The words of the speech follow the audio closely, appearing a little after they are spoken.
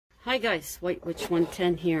Hi guys, White Witch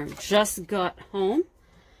 110 here. Just got home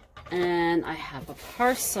and I have a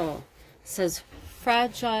parcel. It says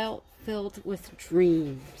fragile, filled with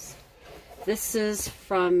dreams. This is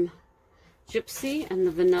from Gypsy and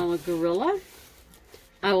the Vanilla Gorilla.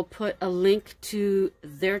 I will put a link to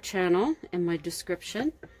their channel in my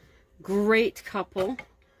description. Great couple.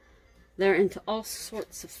 They're into all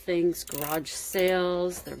sorts of things, garage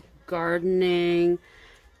sales, they're gardening.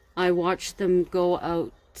 I watched them go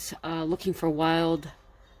out looking for wild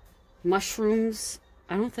mushrooms.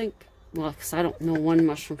 I don't think, well, because I don't know one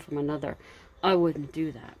mushroom from another. I wouldn't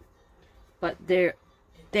do that. But they're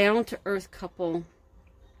down-to-earth couple.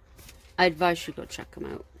 I advise you go check them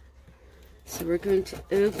out. So we're going to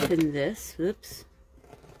open this. Oops.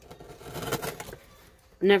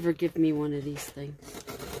 Never give me one of these things.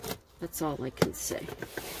 That's all I can say.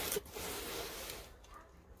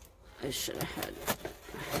 I should have had.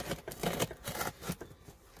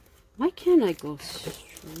 Why can't I go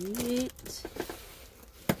straight?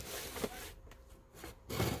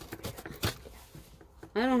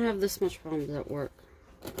 I don't have this much problems at work.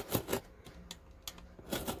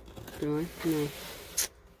 Do I? No.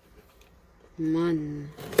 Man.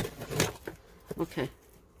 Okay.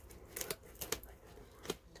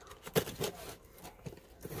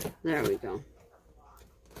 There we go.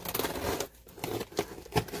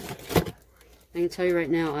 I can tell you right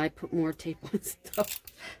now, I put more tape on stuff.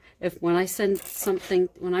 When I send something,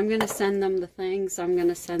 when I'm going to send them the things I'm going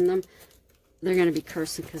to send them, they're going to be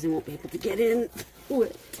cursing because they won't be able to get in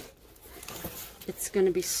it. It's going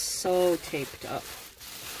to be so taped up.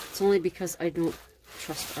 It's only because I don't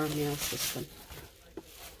trust our mail system.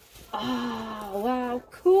 Oh, wow,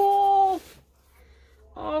 cool.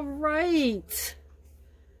 All right.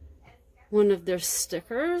 One of their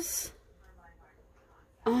stickers.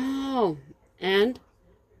 Oh, and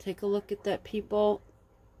take a look at that, people.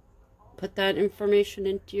 Put that information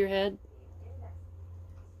into your head.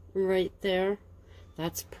 Right there.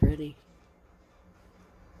 That's pretty.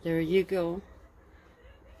 There you go.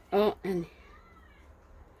 Oh, and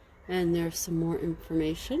there's some more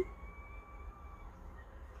information.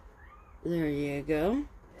 There you go.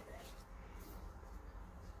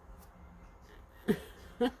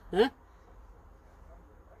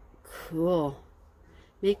 Cool.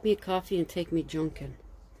 Make me a coffee and take me junkin'.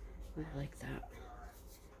 I like that.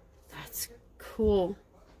 That's cool.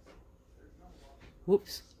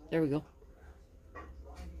 Whoops. There we go.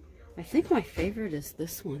 I think my favorite is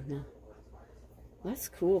this one now. That's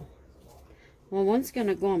cool. Well, one's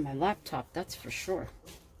gonna go on my laptop, that's for sure.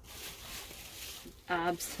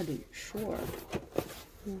 Absolute sure.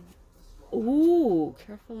 Ooh,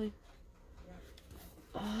 carefully.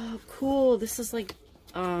 Oh, cool. This is like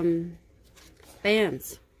bands.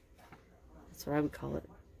 That's what I would call it.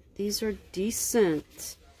 These are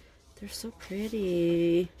decent. They're so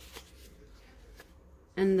pretty.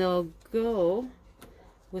 And they'll go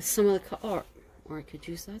with some of the or I could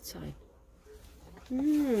use that side.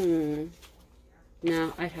 No,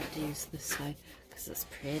 I'd have to use this side because it's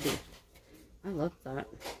pretty. I love that.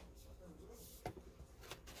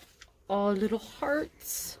 Oh, little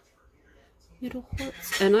hearts. Little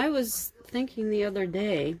hearts. And I was thinking the other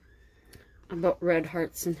day about red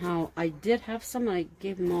hearts and how I did have some and I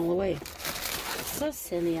gave them all away. So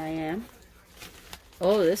silly I am.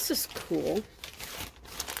 Oh, this is cool.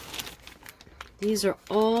 These are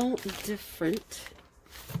all different.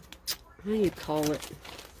 How do you call it?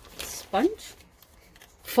 Sponge?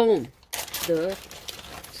 Foam. The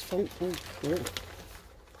foam. Oh, cool.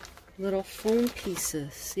 Little foam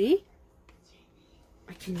pieces. See?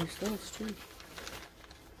 I can use those too.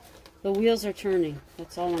 The wheels are turning.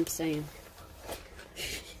 That's all I'm saying.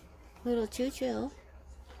 Little choo-choo.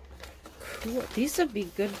 Cool. These would be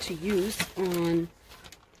good to use on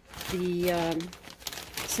the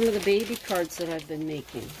some of the baby cards that I've been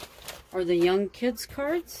making, or the young kids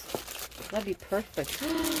cards. That'd be perfect.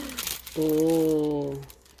 Oh,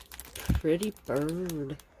 pretty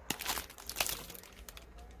bird.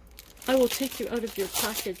 I will take you out of your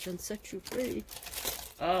package and set you free.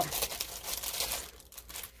 Oh,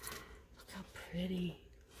 look how pretty.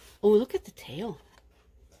 Oh, look at the tail.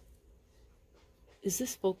 Is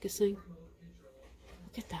this focusing?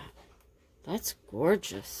 Look at that. That's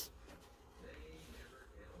gorgeous.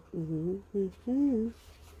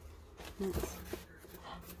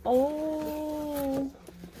 Oh,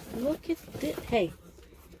 look at it. Hey,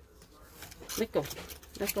 let go.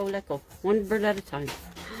 Let go, let go. One bird at a time.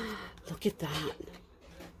 Look at that.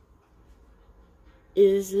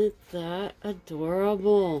 Isn't that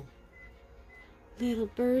adorable? Little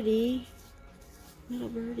birdie. Little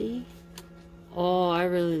birdie. Oh, I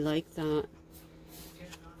really like that.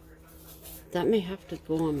 That may have to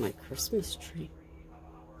go on my Christmas tree.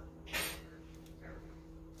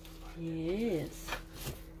 Yes.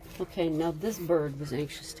 Okay, now this bird was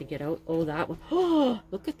anxious to get out. Oh, that one. Oh,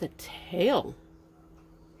 look at the tail.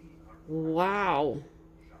 Wow.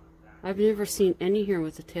 I've never seen any here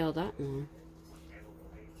with a tail that long.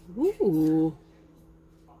 Ooh.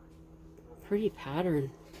 Pretty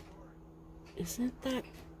pattern. Isn't that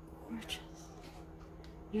gorgeous?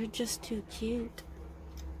 You're just too cute.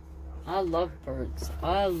 I love birds.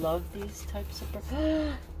 I love these types of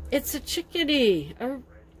birds. It's a chickadee.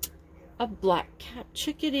 A black cap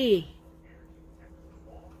chickadee.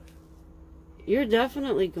 You're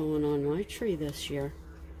definitely going on my tree this year.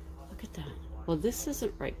 Look at that. Well, this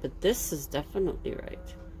isn't right, but this is definitely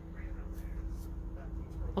right.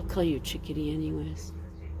 I'll call you chickadee anyways.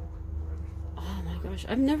 Oh my gosh,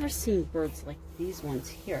 I've never seen birds like these ones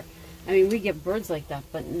here. I mean, we get birds like that,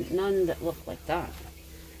 but none that look like that.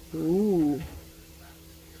 Ooh.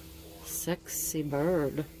 Sexy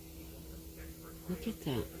bird. Look at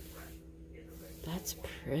that. That's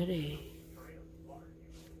pretty.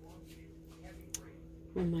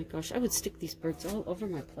 Oh my gosh, I would stick these birds all over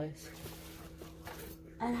my place.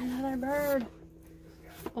 And another bird.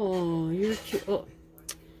 Oh, you're cute. Oh.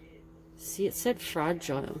 See, it said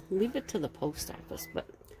fragile. Leave it to the post office, but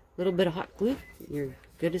a little bit of hot glue, you're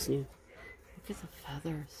good as new. Look at the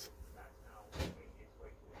feathers.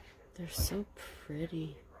 They're so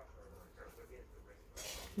pretty.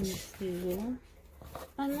 Let me see here.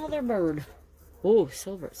 Another bird. Oh,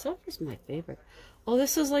 silver. Silver's my favorite. Oh,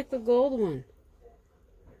 this is like the gold one,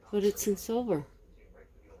 but it's in silver.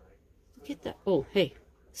 Look at that. Oh, hey,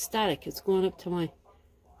 static. It's going up to my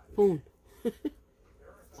phone. Oh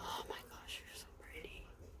my gosh, you're so pretty.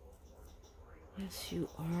 Yes, you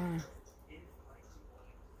are.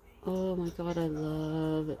 Oh my god, I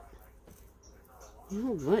love it. You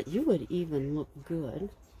know what? You would even look good.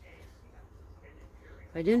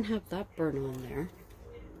 If I didn't have that bird on there.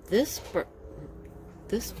 This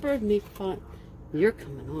bird may find you're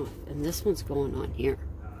coming off, and this one's going on here.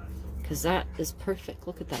 Because that is perfect.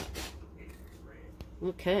 Look at that.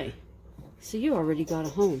 Okay. So you already got a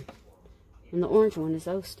home. And the orange one is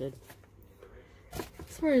ousted.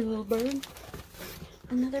 Sorry, little bird.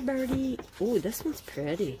 Another birdie. Oh, this one's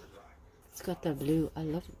pretty. It's got the blue. I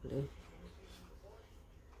love the blue.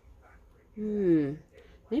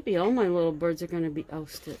 Maybe all my little birds are going to be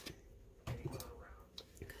ousted.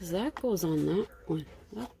 Because that goes on that one.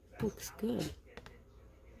 That looks good.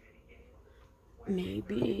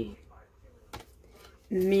 Maybe.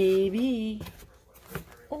 Maybe.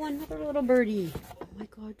 Oh, another little birdie. Oh my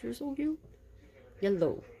god, you're so cute.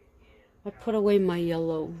 Yellow. I put away my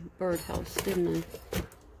yellow birdhouse, didn't I?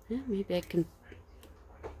 Yeah, maybe I can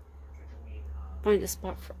find a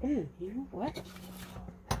spot for... Oh, you know what?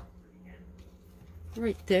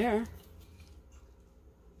 Right there.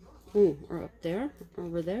 Oh, or up there?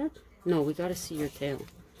 Over there? No, we gotta see your tail.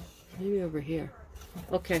 Maybe over here.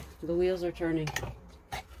 Okay, the wheels are turning.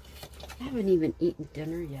 I haven't even eaten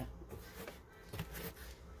dinner yet.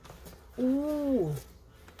 Oh,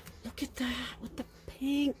 look at that with the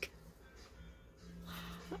pink.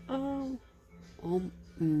 Oh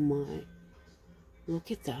my.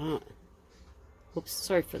 Look at that. Oops,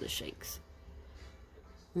 sorry for the shakes.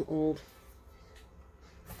 I'm old.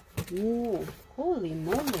 Whoa, holy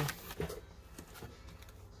moly.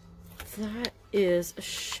 That is a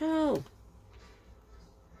shell.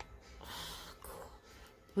 Oh, cool.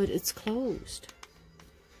 But it's closed.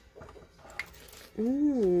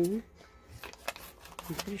 Ooh.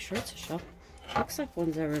 I'm pretty sure it's a shell. Looks like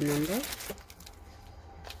ones I remember.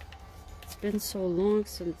 It's been so long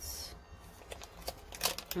since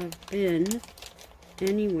I've been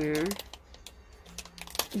anywhere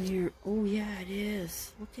near. Oh yeah, it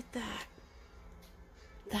is. Look at that.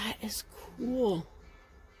 That is cool.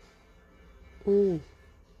 Oh,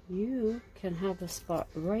 you can have a spot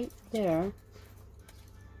right there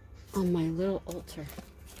on my little altar.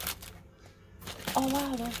 Oh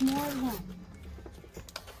wow, there's more of them.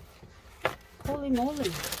 Holy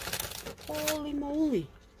moly. Holy moly.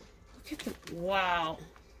 Look at the, wow.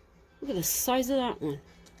 Look at the size of that one.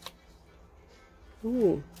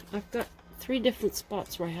 Ooh, I've got 3 different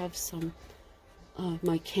spots where I have some of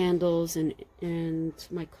my candles and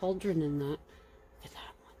my cauldron in that. Look at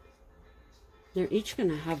that one. They're each going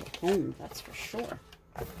to have a home, that's for sure.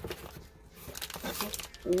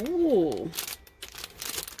 Ooh.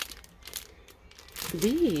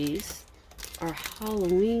 These are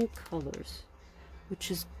Halloween colors,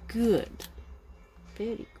 which is good.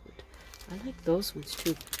 Very good. I like those ones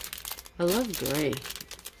too. I love gray.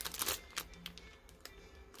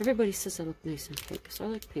 Everybody says I look nice in pink, so I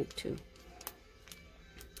like pink too.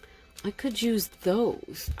 I could use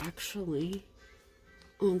those actually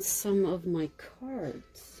on some of my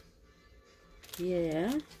cards.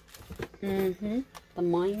 Yeah. The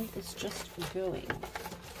mind is just going.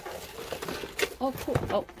 Oh, cool.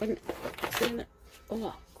 Oh, wait a minute. See that?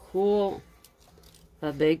 Oh, cool.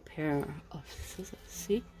 A big pair of scissors.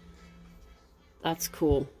 See? That's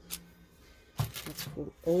cool. That's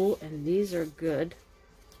cool. Oh, and these are good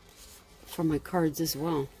for my cards as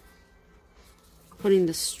well. Putting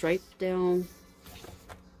the stripe down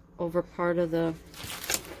over part of the...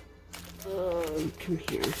 come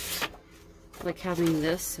here. Like having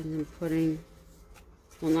this and then putting...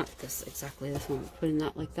 Well, not this exactly this one. Putting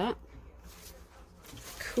that like that.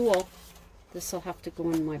 Cool. This will have to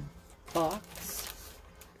go in my box.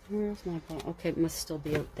 Where's my box? Okay, it must still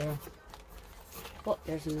be out there. Oh,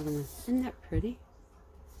 there's another one. Isn't that pretty?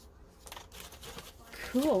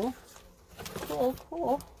 Cool. Cool,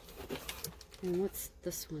 cool. And what's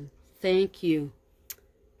this one? Thank you.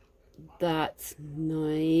 That's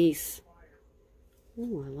nice.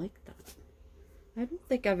 Oh, I like that. I don't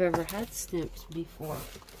think I've ever had stamps before.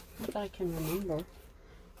 Not that I can remember.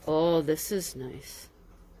 Oh, this is nice.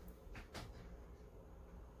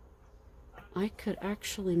 I could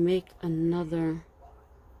actually make another...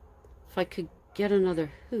 If I could get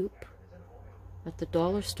another hoop at the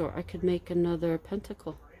dollar store, I could make another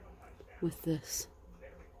pentacle with this.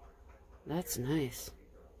 That's nice.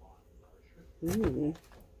 Ooh.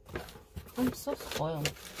 I'm so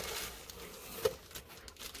spoiled.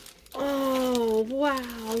 Oh,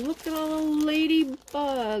 wow. Look at all the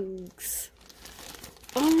ladybugs.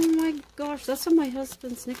 Oh my gosh. That's what my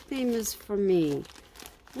husband's nickname is for me.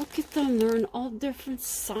 Look at them. They're in all different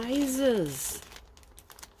sizes.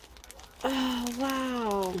 Oh,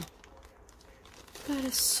 wow. That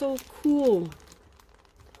is so cool.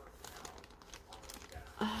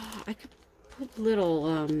 I could put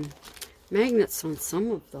little magnets on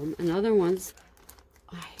some of them, and other ones,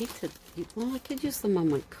 I hate to, well, I could use them on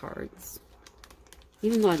my cards.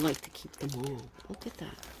 Even though I'd like to keep them all. Look at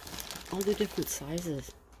that. All the different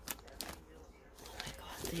sizes. Oh my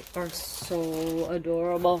god, they are so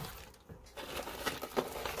adorable.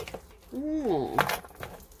 Oh.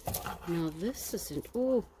 Now this isn't,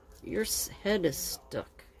 oh, your head is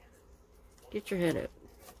stuck. Get your head out.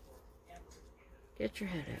 Get your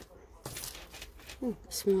head out. Oh,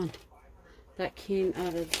 this one. That came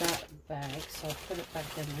out of that bag, so I'll put it back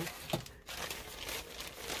in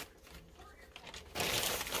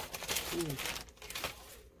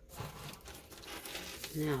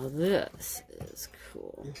there. Now this is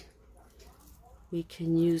cool. We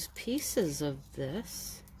can use pieces of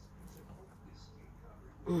this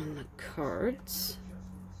on the cards.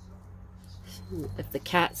 So if the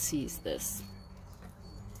cat sees this,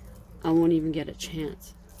 I won't even get a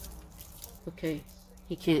chance. Okay,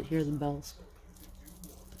 he can't hear the bells.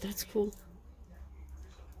 But that's cool.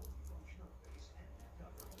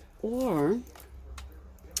 Or,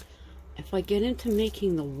 if I get into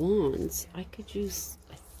making the wands, I could use,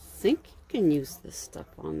 I think you can use this stuff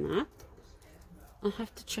on that. I'll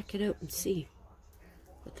have to check it out and see.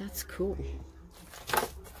 But that's cool.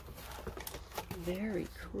 Very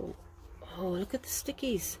cool. Oh, look at the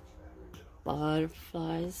stickies.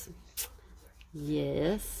 Butterflies.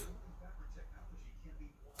 Yes.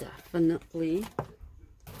 Definitely.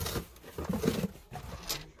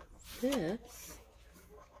 This.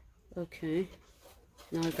 Okay.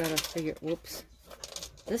 Now I gotta figure, whoops.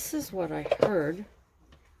 This is what I heard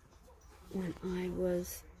when I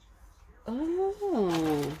was,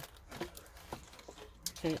 oh.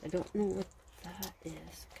 Okay, I don't know what that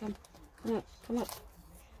is. Come up, come up.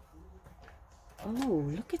 Oh,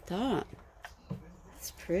 look at that.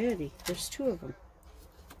 That's pretty. There's two of them.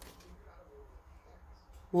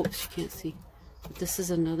 Whoops, you can't see. But this is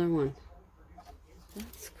another one.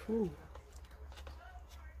 That's cool.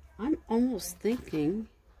 I'm almost thinking,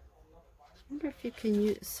 I wonder if you can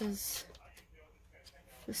use, it says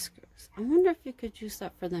whiskers. I wonder if you could use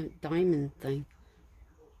that for that diamond thing.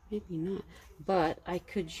 Maybe not. But I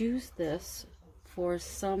could use this for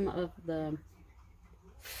some of the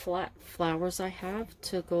flat flowers I have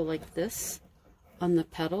to go like this on the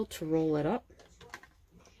petal to roll it up.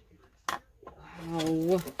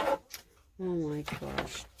 Wow. Oh my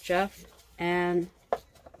gosh. Jeff and...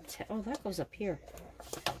 oh, that goes up here.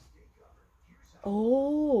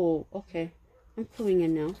 Oh, okay. I'm pulling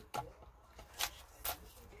in now.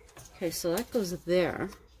 Okay, so that goes there.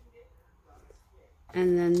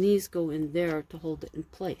 And then these go in there to hold it in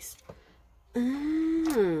place.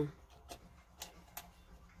 Ah.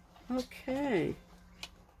 Okay.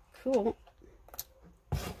 Cool.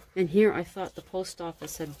 And here I thought the post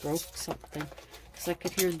office had broke something. because I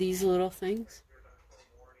could hear these little things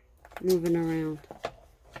moving around.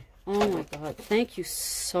 Oh my God, thank you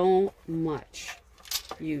so much,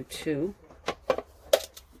 you two.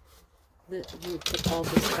 Let me put all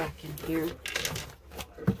this back in here.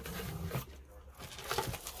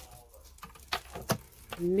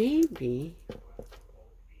 Maybe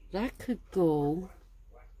that could go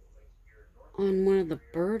on one of the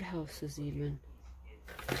birdhouses even.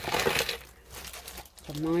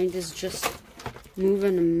 The mind is just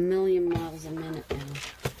moving a million miles a minute now.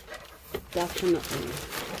 Definitely.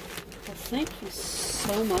 Well, thank you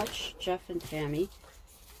so much, Jeff and Tammy.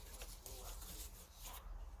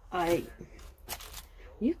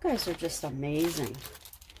 You guys are just amazing.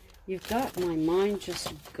 You've got my mind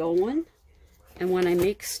just going. And when I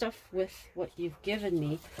make stuff with what you've given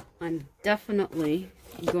me, I'm definitely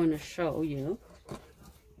going to show you.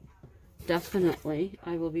 Definitely.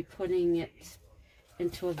 I will be putting it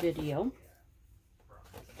into a video.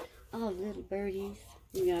 Oh, little birdies.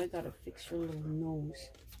 Yeah, I gotta fix your little nose.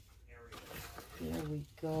 There we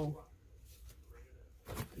go.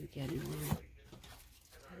 You get in there.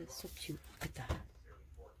 That is so cute. Look at that.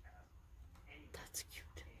 That's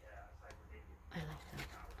cute. I like that.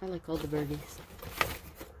 I like all the birdies.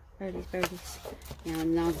 Birdies. Yeah,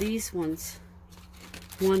 now these ones.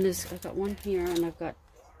 I've got one here and I've got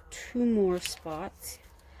 2 more spots.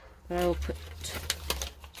 But I will put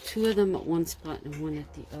 2 of them at one spot and 1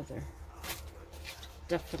 at the other.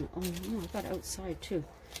 Definitely. Oh no, I got outside too.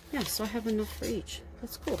 Yeah, so I have enough for each.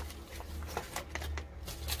 That's cool.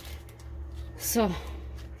 So,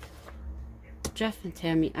 Jeff and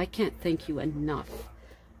Tammy, I can't thank you enough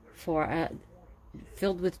for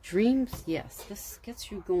Filled with Dreams. Yes, this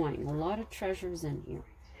gets you going. A lot of treasures in here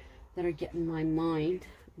that are getting my mind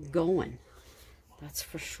going. That's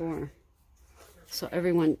for sure. So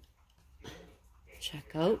everyone, check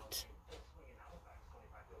out.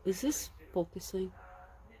 Is this focusing?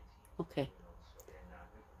 Okay.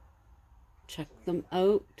 Check them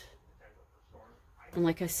out. And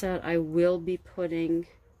like I said, I will be putting,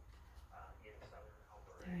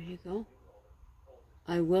 there you go.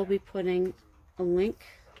 I will be putting a link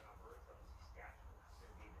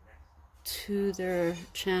to their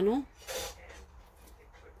channel.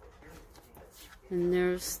 And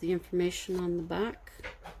there's the information on the back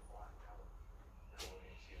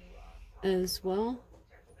as well.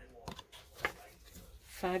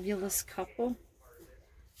 Fabulous couple.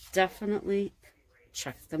 Definitely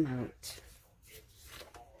check them out.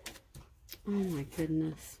 Oh my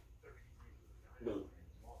goodness.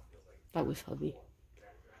 That was hubby.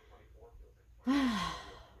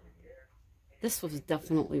 This was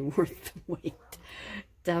definitely worth the wait.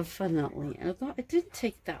 Definitely. I thought it didn't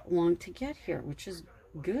take that long to get here, which is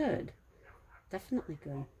good. Definitely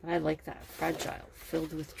good. I like that. Fragile,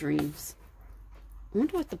 filled with dreams. I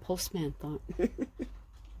wonder what the postman thought.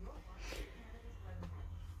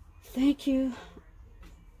 Thank you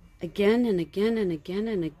again and again and again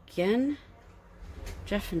and again,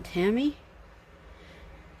 Jeff and Tammy.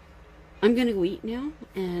 I'm going to go eat now,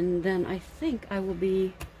 and then I think I will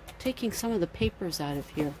be taking some of the papers out of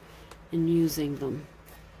here and using them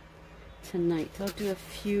tonight. I'll do a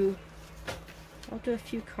few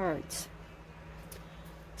cards.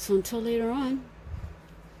 So until later on,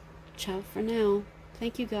 ciao for now.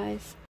 Thank you guys.